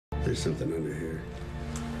There's something under here.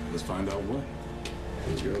 Let's find out what.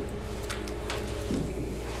 Let's go.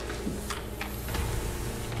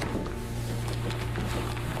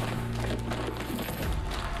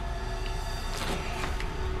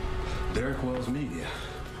 Derek Wells Media.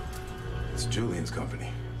 It's Julian's company.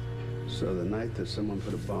 So the night that someone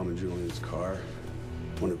put a bomb in Julian's car,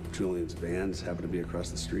 one of Julian's vans happened to be across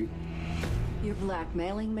the street? You're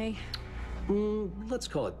blackmailing me? Let's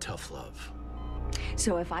call it tough love.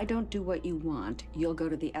 So if I don't do what you want, you'll go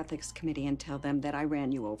to the ethics committee and tell them that I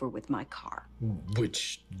ran you over with my car.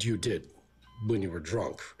 Which you did when you were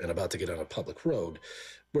drunk and about to get on a public road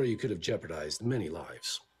where you could have jeopardized many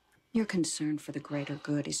lives. Your concern for the greater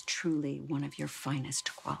good is truly one of your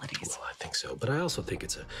finest qualities. Well, I think so, but I also think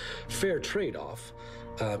it's a fair trade-off,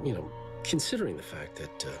 considering the fact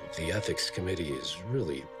that the ethics committee is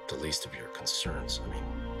really the least of your concerns. I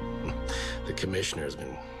mean, the commissioner's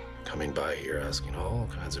been coming by here asking all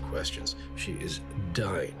kinds of questions. She is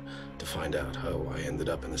dying to find out how I ended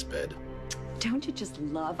up in this bed. Don't you just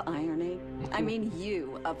love irony? I mean,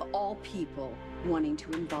 you, of all people, wanting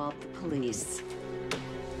to involve the police.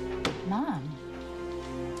 Mom.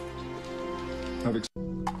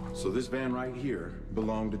 So this van right here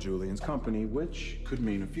belonged to Julian's company, which could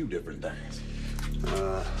mean a few different things.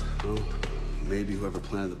 Well, maybe whoever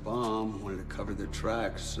planted the bomb wanted to cover their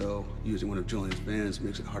tracks, so using one of Julian's vans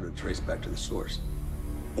makes it harder to trace back to the source.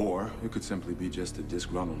 Or it could simply be just a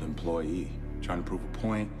disgruntled employee trying to prove a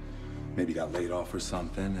point, maybe got laid off or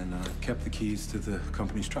something, and kept the keys to the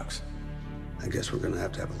company's trucks. I guess we're gonna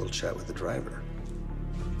have a little chat with the driver.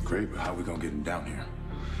 Great, but how are we gonna get him down here?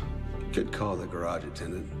 Could call the garage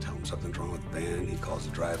attendant, tell him something's wrong with the van. He calls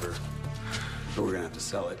the driver, but we're gonna have to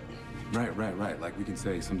sell it. Right. Like we can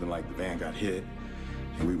say something like the van got hit,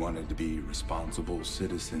 and we wanted to be responsible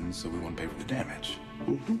citizens, so we want to pay for the damage.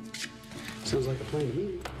 Mm-hmm. Sounds like a plan to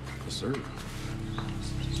me. Yes, sir.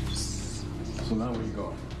 So now where you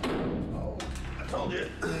going? Oh, I told you.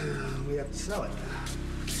 We have to sell it.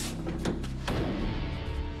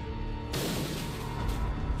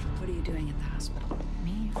 What are you doing at the hospital?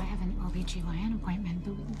 Me? I have an OBGYN appointment.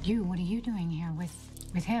 But you, what are you doing here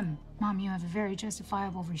with him? Mom, you have a very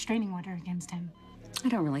justifiable restraining order against him. I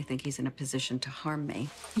don't really think he's in a position to harm me.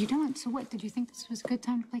 You don't? So what? Did you think this was a good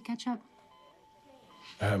time to play catch up?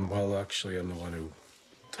 Well, actually, I'm the one who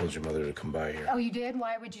told your mother to come by here. Oh, you did?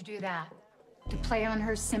 Why would you do that? To play on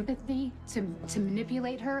her sympathy? To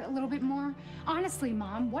manipulate her a little bit more? Honestly,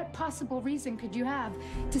 Mom, what possible reason could you have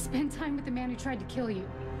to spend time with the man who tried to kill you?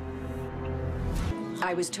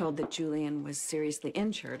 I was told that Julian was seriously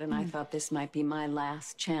injured, and I thought this might be my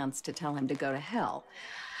last chance to tell him to go to hell.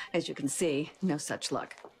 As you can see, no such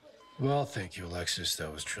luck. Well, thank you, Alexis.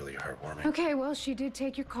 That was truly heartwarming. Okay, well, she did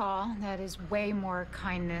take your call. That is way more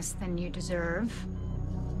kindness than you deserve.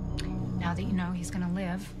 Now that you know he's gonna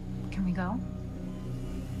live, can we go?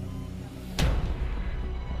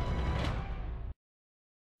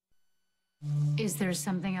 Is there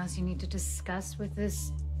something else you need to discuss with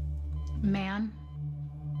this man?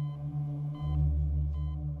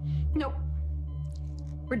 Nope.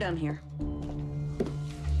 We're done here.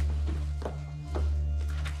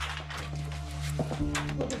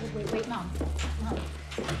 Wait, Mom.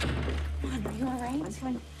 Mom, are you all right? I'm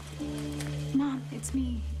fine. Mom, it's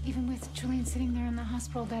me. Even with Julian sitting there in the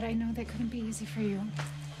hospital bed, I know that couldn't be easy for you.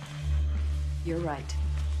 You're right.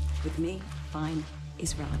 With me, fine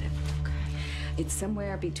is relative. Okay. It's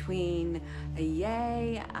somewhere between a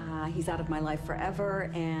yay, he's out of my life forever,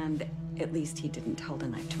 and at least he didn't hold a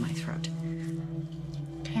knife to my throat.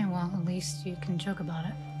 Okay, well, at least you can joke about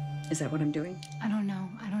it. Is that what I'm doing? I don't know.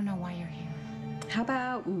 I don't know why you're here. How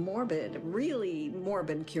about morbid, really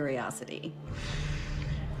morbid curiosity?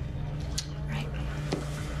 Right.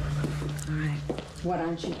 All right. What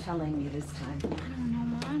aren't you telling me this time? I don't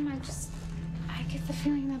know, Mom. I get the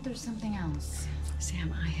feeling that there's something else.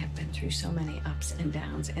 Sam, I have been through so many ups and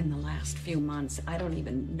downs in the last few months. I don't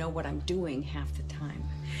even know what I'm doing half the time.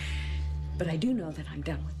 But I do know that I'm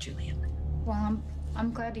done with Julian. Well,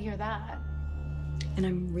 I'm glad to hear that. And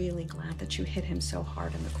I'm really glad that you hit him so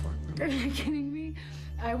hard in the courtroom. Are you kidding me?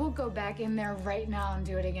 I will go back in there right now and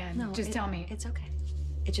do it again. No, just tell me. It's okay.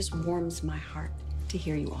 It just warms my heart to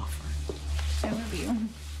hear you offer. I love you.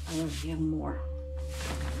 I love you more.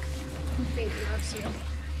 Baby loves you.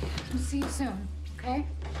 We'll see you soon, okay?